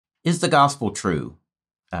is the gospel true?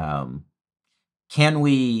 Um, can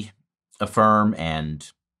we affirm and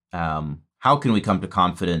how can we come to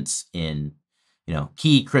confidence in,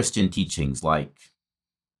 key Christian teachings like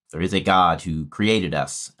there is a God who created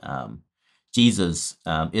us. Jesus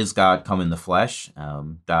is God come in the flesh,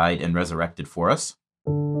 died and resurrected for us.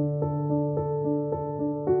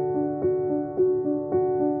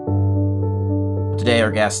 Today,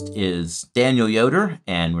 our guest is Daniel Yoder,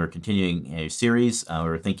 and we're continuing a series.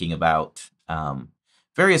 We're thinking about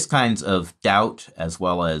various kinds of doubt as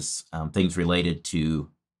well as things related to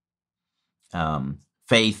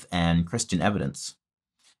faith and Christian evidence.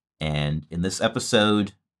 And in this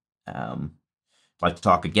episode, I'd like to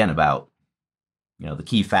talk again about, the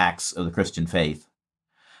key facts of the Christian faith.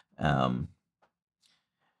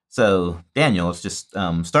 So, Daniel, let's just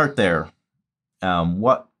start there.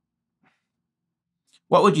 What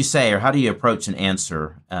would you say, or how do you approach an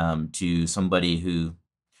answer to somebody who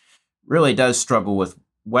really does struggle with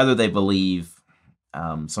whether they believe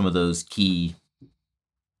some of those key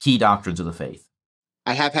doctrines of the faith?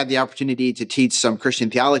 I have had the opportunity to teach some Christian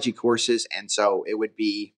theology courses, and so it would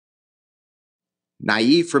be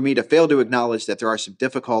naive for me to fail to acknowledge that there are some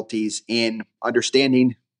difficulties in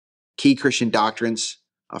understanding key Christian doctrines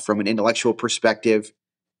from an intellectual perspective.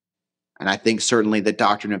 And I think certainly the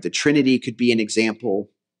doctrine of the Trinity could be an example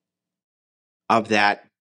of that.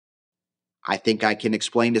 I think I can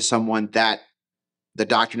explain to someone that the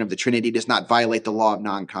doctrine of the Trinity does not violate the law of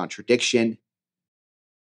non-contradiction.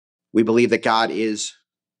 We believe that God is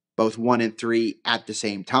both one and three at the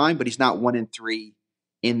same time, but he's not one and three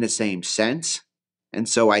in the same sense. And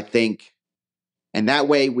so I think, and that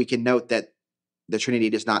way we can note that the Trinity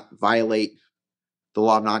does not violate the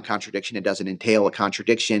law of non-contradiction. It doesn't entail a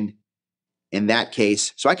contradiction in that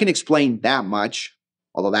case. So I can explain that much,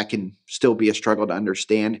 although that can still be a struggle to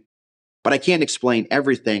understand. But I can't explain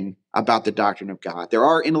everything about the doctrine of God. There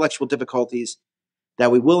are intellectual difficulties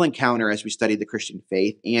that we will encounter as we study the Christian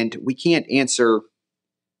faith, and we can't answer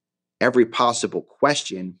every possible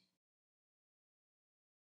question.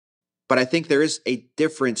 But I think there is a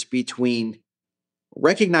difference between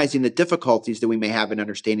recognizing the difficulties that we may have in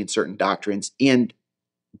understanding certain doctrines and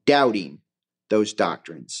doubting those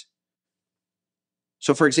doctrines.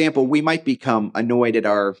 So, for example, we might become annoyed at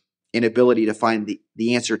our inability to find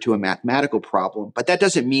the answer to a mathematical problem, but that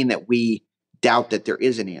doesn't mean that we doubt that there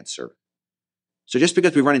is an answer. So just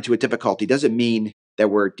because we run into a difficulty doesn't mean that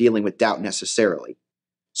we're dealing with doubt necessarily.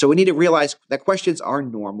 So we need to realize that questions are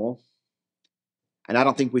normal, and I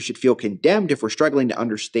don't think we should feel condemned if we're struggling to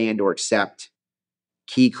understand or accept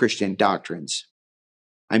key Christian doctrines.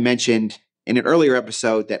 I mentioned in an earlier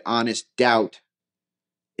episode that honest doubt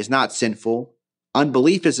is not sinful.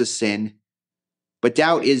 Unbelief is a sin, but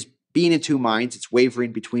doubt is being in two minds. It's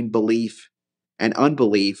wavering between belief and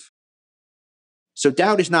unbelief. So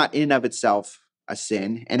doubt is not in and of itself a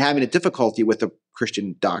sin, and having a difficulty with a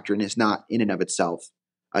Christian doctrine is not in and of itself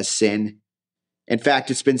a sin. In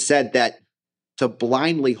fact, it's been said that to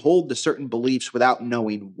blindly hold to certain beliefs without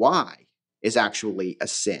knowing why is actually a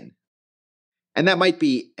sin. And that might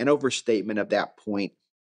be an overstatement of that point,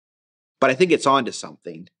 but I think it's on to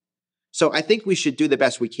something. So I think we should do the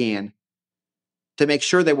best we can to make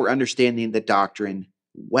sure that we're understanding the doctrine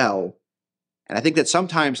well. And I think that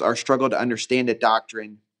sometimes our struggle to understand a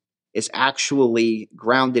doctrine is actually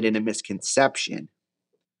grounded in a misconception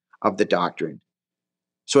of the doctrine.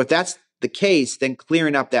 So if that's the case, then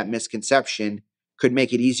clearing up that misconception could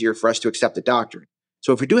make it easier for us to accept the doctrine.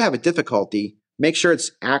 So if we do have a difficulty, make sure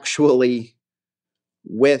it's actually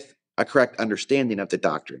with a correct understanding of the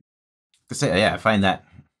doctrine. I find that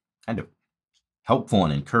kind of helpful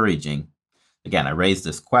and encouraging. Again, I raised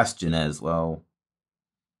this question as, well,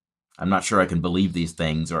 I'm not sure I can believe these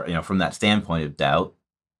things, or, from that standpoint of doubt.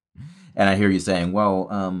 And I hear you saying,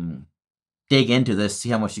 well, dig into this, see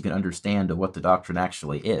how much you can understand of what the doctrine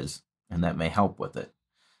actually is, and that may help with it.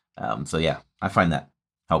 I find that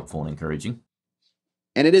helpful and encouraging.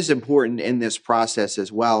 And it is important in this process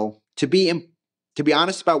as well to be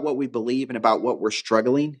honest about what we believe and about what we're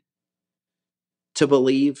struggling to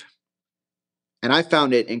believe. And I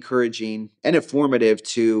found it encouraging and informative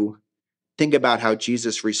to think about how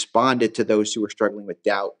Jesus responded to those who were struggling with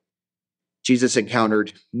doubt. Jesus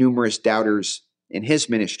encountered numerous doubters in his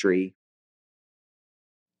ministry.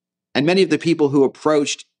 And many of the people who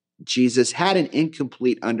approached Jesus had an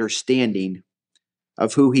incomplete understanding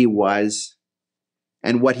of who he was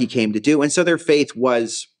and what he came to do. And so their faith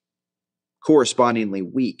was correspondingly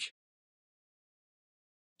weak.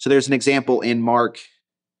 So there's an example in Mark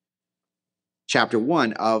chapter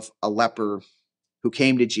 1 of a leper who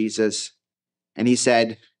came to Jesus and he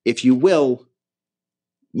said, "If you will,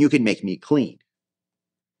 you can make me clean.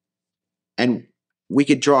 And we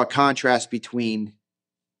could draw a contrast between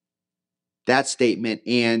that statement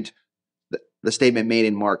and the statement made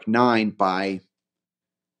in Mark 9 by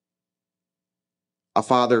a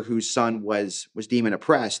father whose son was demon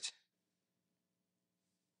oppressed.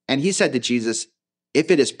 And he said to Jesus, if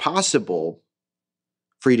it is possible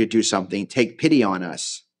for you to do something, take pity on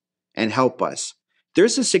us and help us.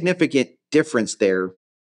 There's a significant difference there.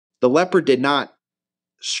 The leper did not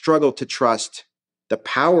struggle to trust the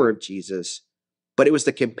power of Jesus, but it was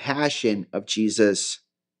the compassion of Jesus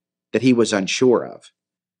that he was unsure of.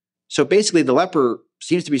 So basically, the leper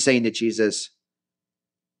seems to be saying to Jesus,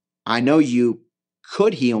 I know you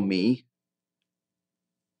could heal me,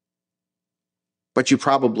 but you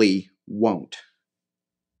probably won't.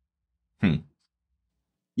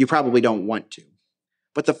 You probably don't want to.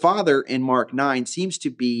 But the father in Mark 9 seems to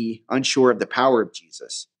be unsure of the power of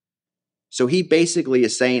Jesus. So he basically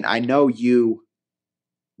is saying, I know you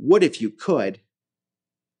would if you could,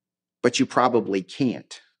 but you probably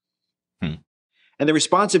can't. And the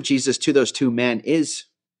response of Jesus to those two men is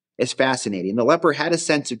fascinating. The leper had a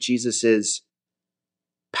sense of Jesus's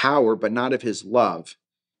power, but not of his love.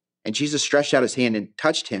 And Jesus stretched out his hand and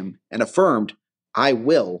touched him and affirmed, I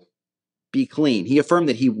will be clean. He affirmed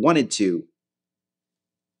that he wanted to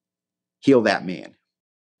heal that man.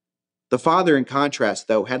 The father, in contrast,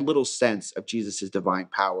 though, had little sense of Jesus' divine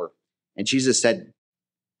power. And Jesus said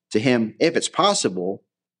to him, if it's possible,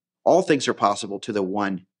 all things are possible to the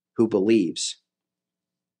one who believes.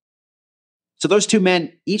 So those two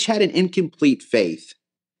men each had an incomplete faith.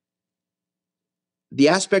 The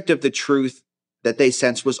aspect of the truth that they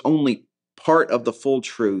sensed was only part of the full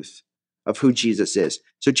truth of who Jesus is.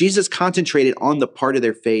 So Jesus concentrated on the part of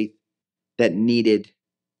their faith that needed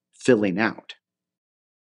filling out.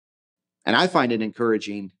 And I find it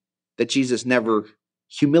encouraging that Jesus never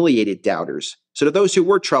humiliated doubters. So to those who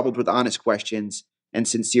were troubled with honest questions and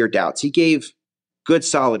sincere doubts, he gave good,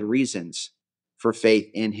 solid reasons for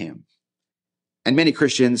faith in him. And many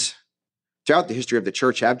Christians throughout the history of the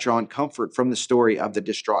church have drawn comfort from the story of the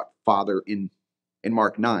distraught father in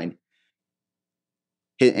Mark 9,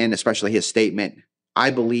 and especially his statement, I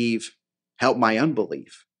believe, help my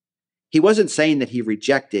unbelief. He wasn't saying that he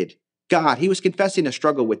rejected God. He was confessing a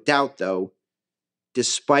struggle with doubt, though,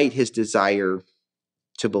 despite his desire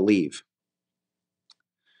to believe.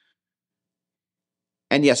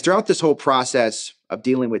 And yes, throughout this whole process of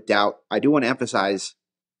dealing with doubt, I do want to emphasize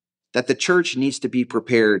that the church needs to be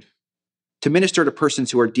prepared to minister to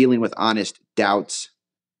persons who are dealing with honest doubts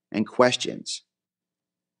and questions.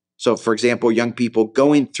 So, for example, young people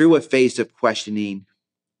going through a phase of questioning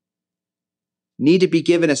need to be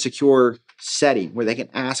given a secure setting where they can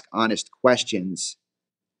ask honest questions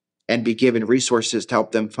and be given resources to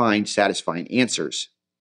help them find satisfying answers.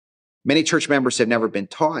 Many church members have never been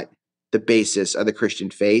taught the basis of the Christian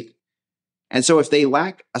faith. And so if they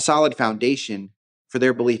lack a solid foundation for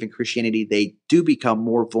their belief in Christianity, they do become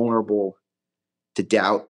more vulnerable to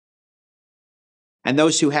doubt. And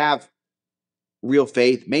those who have real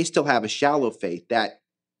faith may still have a shallow faith that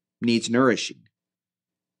needs nourishing.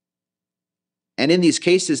 And in these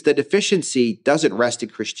cases, the deficiency doesn't rest in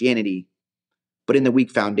Christianity, but in the weak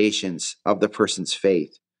foundations of the person's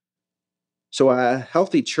faith. So a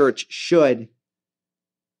healthy church should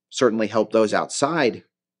certainly help those outside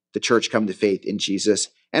the church come to faith in Jesus,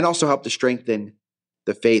 and also help to strengthen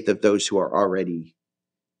the faith of those who are already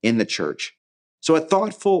in the church. So a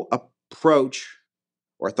thoughtful approach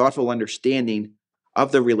or a thoughtful understanding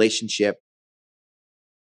of the relationship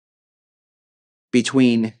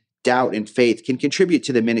between doubt and faith can contribute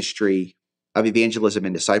to the ministry of evangelism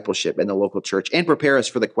and discipleship in the local church and prepare us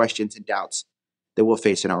for the questions and doubts that we'll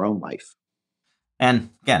face in our own life. And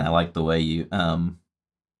again, I like the way you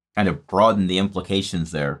kind of broaden the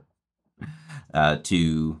implications there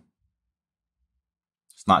to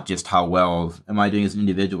it's not just how well am I doing as an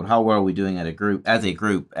individual, but how well are we doing as a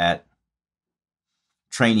group at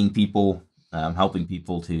training people, helping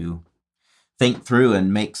people to think through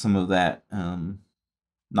and make some of that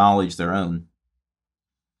knowledge their own.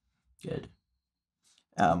 Good.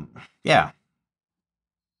 Yeah.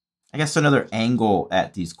 I guess another angle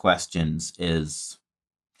at these questions is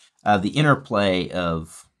the interplay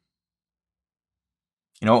of,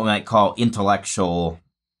 what we might call intellectual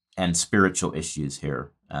and spiritual issues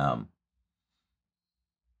here.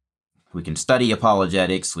 We can study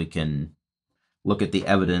apologetics. We can look at the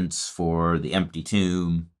evidence for the empty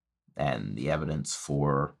tomb and the evidence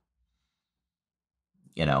for,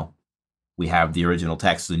 we have the original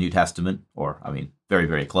text of the New Testament, or, very,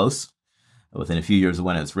 very close, within a few years of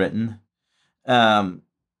when it's written. But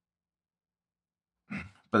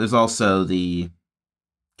But there's also the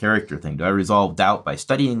character thing. Do I resolve doubt by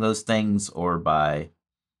studying those things, or by,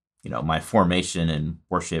 my formation in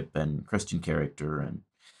worship and Christian character and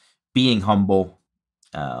being humble?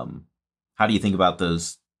 How do you think about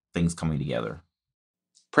those things coming together?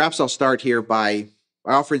 Perhaps I'll start here by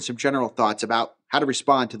offering some general thoughts about how to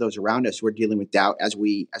respond to those around us who are dealing with doubt as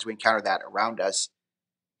we encounter that around us.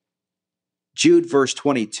 Jude verse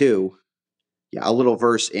 22, a little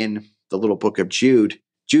verse in the little book of Jude.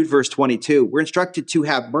 Jude verse 22, we're instructed to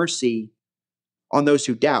have mercy on those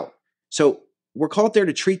who doubt. So we're called there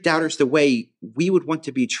to treat doubters the way we would want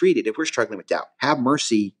to be treated if we're struggling with doubt. Have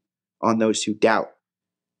mercy on those who doubt.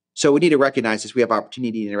 So we need to recognize as we have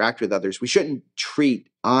opportunity to interact with others, we shouldn't treat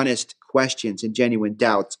honest questions and genuine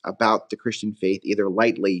doubts about the Christian faith either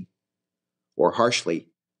lightly or harshly.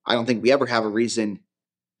 I don't think we ever have a reason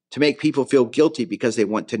to make people feel guilty because they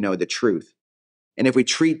want to know the truth. And if we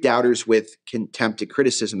treat doubters with contempt and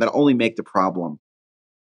criticism, that'll only make the problem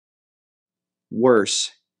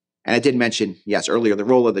worse. And I did mention, yes, earlier, the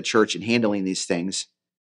role of the church in handling these things.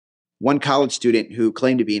 One college student who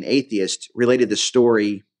claimed to be an atheist related the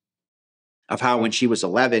story of how when she was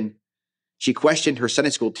 11, she questioned her Sunday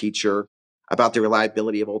school teacher about the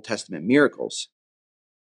reliability of Old Testament miracles.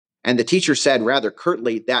 And the teacher said rather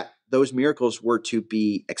curtly that those miracles were to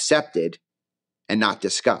be accepted and not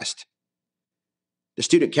discussed. The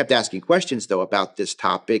student kept asking questions, though, about this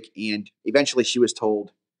topic, and eventually she was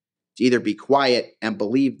told to either be quiet and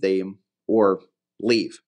believe them or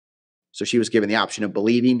leave. So she was given the option of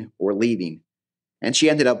believing or leaving. And she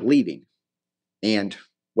ended up leaving and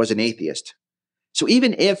was an atheist. So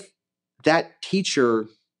even if that teacher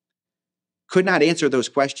could not answer those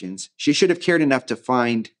questions, she should have cared enough to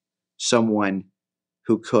find someone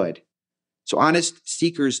who could. So honest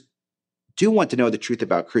seekers do want to know the truth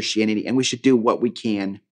about Christianity, and we should do what we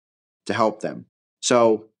can to help them.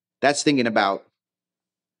 So that's thinking about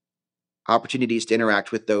opportunities to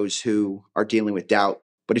interact with those who are dealing with doubt.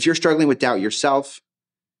 But if you're struggling with doubt yourself,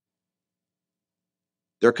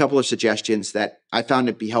 there are a couple of suggestions that I found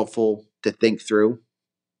to be helpful to think through.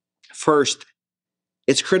 First,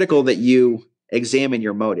 it's critical that you examine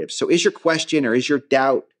your motives. So is your question or is your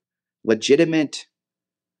doubt legitimate,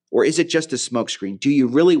 or is it just a smokescreen? Do you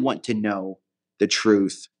really want to know the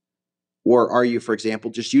truth? Or are you, for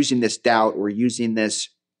example, just using this doubt or using this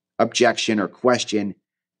objection or question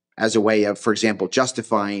as a way of, for example,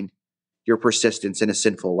 justifying your persistence in a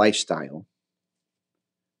sinful lifestyle?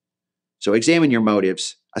 So examine your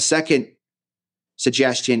motives. A second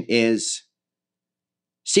suggestion is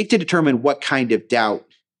seek to determine what kind of doubt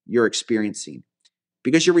you're experiencing.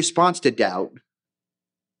 Because your response to doubt,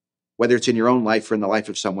 whether it's in your own life or in the life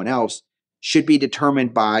of someone else, should be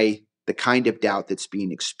determined by the kind of doubt that's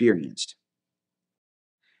being experienced.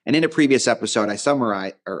 And in a previous episode, I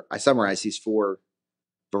summarized these 4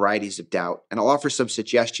 varieties of doubt, and I'll offer some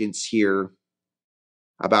suggestions here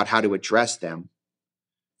about how to address them.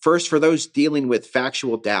 First, for those dealing with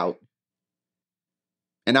factual doubt,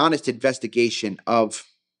 an honest investigation of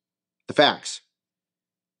the facts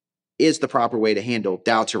is the proper way to handle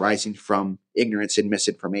doubts arising from ignorance and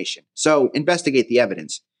misinformation. So investigate the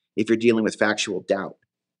evidence if you're dealing with factual doubt.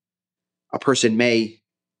 A person may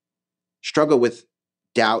struggle with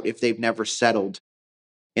doubt if they've never settled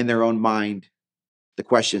in their own mind the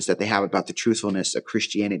questions that they have about the truthfulness of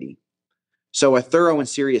Christianity. So a thorough and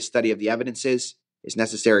serious study of the evidences is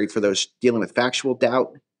necessary for those dealing with factual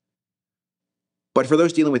doubt. But for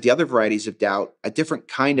those dealing with the other varieties of doubt, a different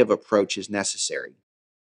kind of approach is necessary.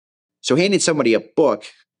 So handing somebody a book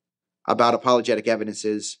about apologetic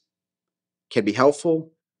evidences can be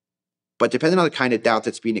helpful, but depending on the kind of doubt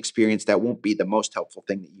that's being experienced, that won't be the most helpful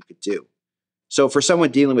thing that you could do. So for someone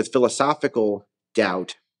dealing with philosophical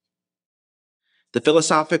doubt, the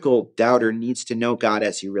philosophical doubter needs to know God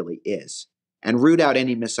as he really is and root out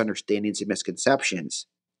any misunderstandings and misconceptions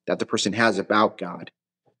that the person has about God.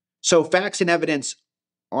 So facts and evidence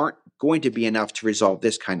aren't going to be enough to resolve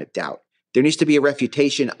this kind of doubt. There needs to be a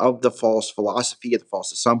refutation of the false philosophy, of the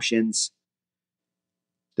false assumptions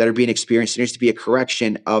that are being experienced. There needs to be a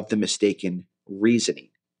correction of the mistaken reasoning.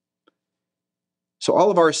 So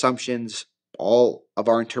all of our assumptions, all of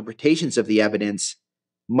our interpretations of the evidence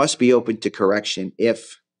must be open to correction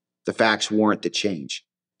if the facts warrant the change.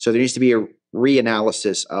 So there needs to be a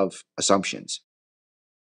reanalysis of assumptions.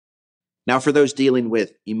 Now, for those dealing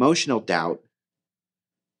with emotional doubt,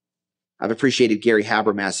 I've appreciated Gary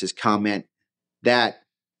Habermas's comment that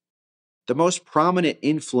the most prominent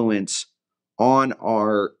influence on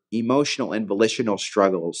our emotional and volitional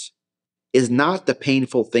struggles is not the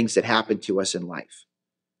painful things that happen to us in life.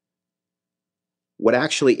 What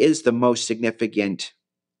actually is the most significant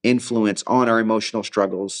influence on our emotional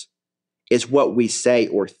struggles is what we say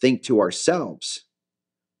or think to ourselves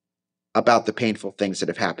about the painful things that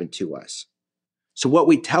have happened to us. So, what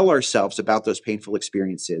we tell ourselves about those painful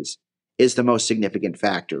experiences is the most significant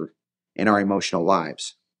factor in our emotional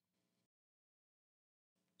lives.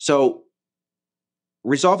 So,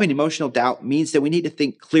 resolving emotional doubt means that we need to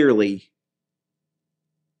think clearly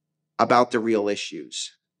about the real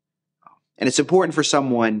issues. And it's important for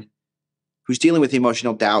someone who's dealing with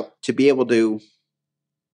emotional doubt to be able to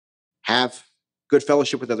have good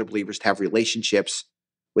fellowship with other believers, to have relationships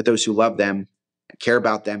with those who love them and care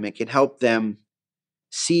about them, and can help them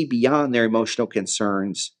see beyond their emotional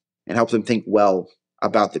concerns and help them think well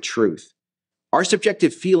about the truth. Our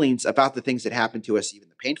subjective feelings about the things that happen to us, even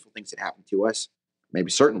the painful things that happen to us, maybe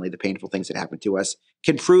certainly the painful things that happen to us,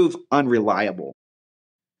 can prove unreliable.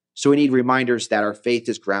 So we need reminders that our faith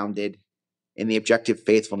is grounded in the objective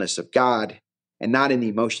faithfulness of God and not in the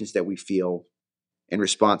emotions that we feel in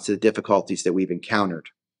response to the difficulties that we've encountered.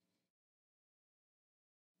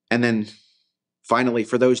 And then finally,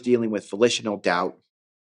 for those dealing with volitional doubt,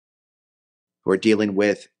 who are dealing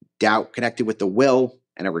with doubt connected with the will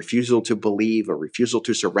and a refusal to believe, a refusal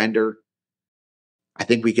to surrender, I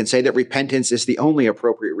think we can say that repentance is the only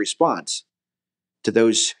appropriate response to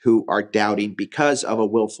those who are doubting because of a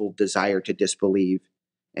willful desire to disbelieve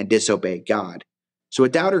and disobey God. So a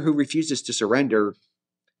doubter who refuses to surrender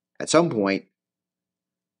at some point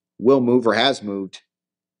will move or has moved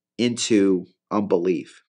into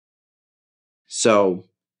unbelief. So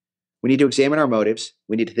we need to examine our motives.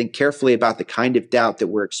 We need to think carefully about the kind of doubt that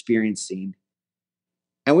we're experiencing.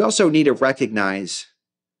 And we also need to recognize,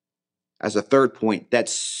 as a third point, that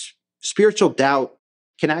spiritual doubt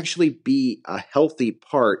can actually be a healthy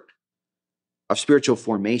part of spiritual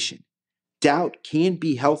formation. Doubt can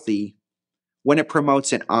be healthy when it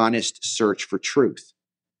promotes an honest search for truth.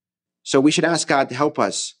 So we should ask God to help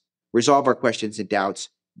us resolve our questions and doubts,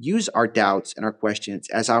 use our doubts and our questions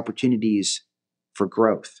as opportunities for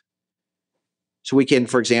growth. So we can,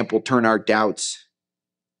 for example, turn our doubts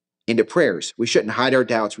into prayers. We shouldn't hide our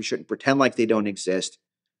doubts. We shouldn't pretend like they don't exist.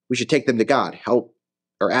 We should take them to God, help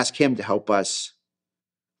or ask Him to help us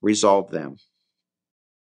resolve them.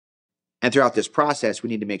 And throughout this process, we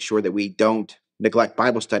need to make sure that we don't neglect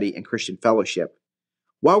Bible study and Christian fellowship.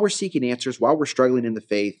 While we're seeking answers, while we're struggling in the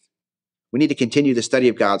faith, we need to continue the study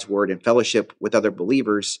of God's Word and fellowship with other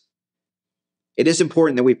believers. It is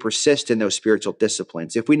important that we persist in those spiritual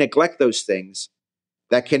disciplines. If we neglect those things,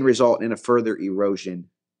 that can result in a further erosion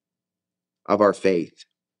of our faith.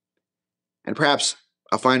 And perhaps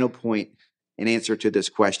a final point in answer to this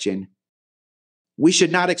question, we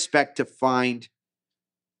should not expect to find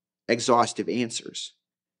exhaustive answers.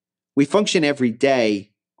 We function every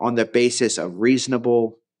day on the basis of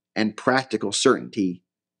reasonable and practical certainty,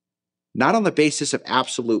 not on the basis of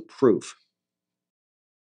absolute proof.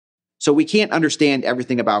 So we can't understand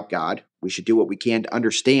everything about God. We should do what we can to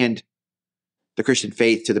understand the Christian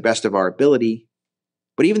faith to the best of our ability.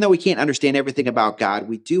 But even though we can't understand everything about God,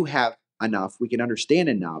 we do have enough, we can understand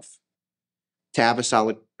enough to have a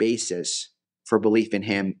solid basis for belief in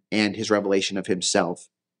Him and His revelation of Himself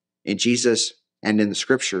in Jesus and in the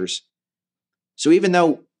Scriptures. So even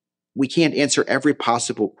though we can't answer every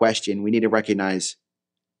possible question, we need to recognize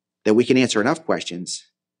that we can answer enough questions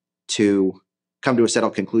to come to a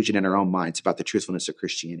settled conclusion in our own minds about the truthfulness of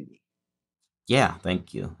Christianity. Yeah,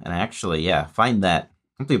 thank you. And I actually, find that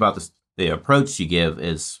something about the approach you give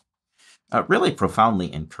is really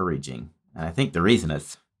profoundly encouraging. And I think the reason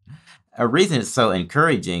it's so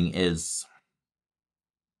encouraging is,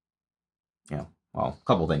 a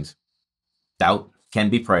couple things. Doubt can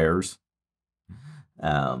be prayers.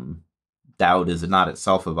 Doubt is not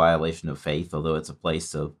itself a violation of faith, although it's a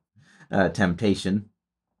place of temptation.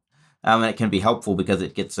 And it can be helpful because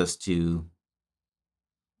it gets us to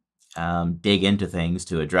dig into things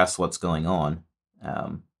to address what's going on.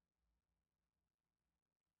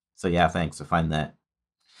 So yeah, thanks. I find that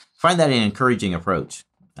an encouraging approach.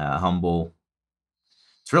 Humble.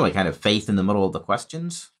 It's really kind of faith in the middle of the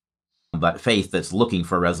questions, but faith that's looking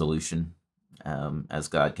for resolution as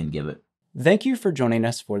God can give it. Thank you for joining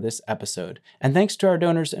us for this episode, and thanks to our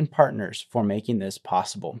donors and partners for making this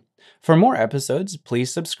possible. For more episodes,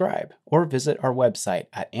 please subscribe or visit our website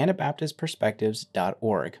at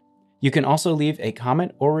anabaptistperspectives.org. You can also leave a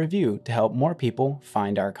comment or review to help more people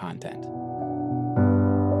find our content.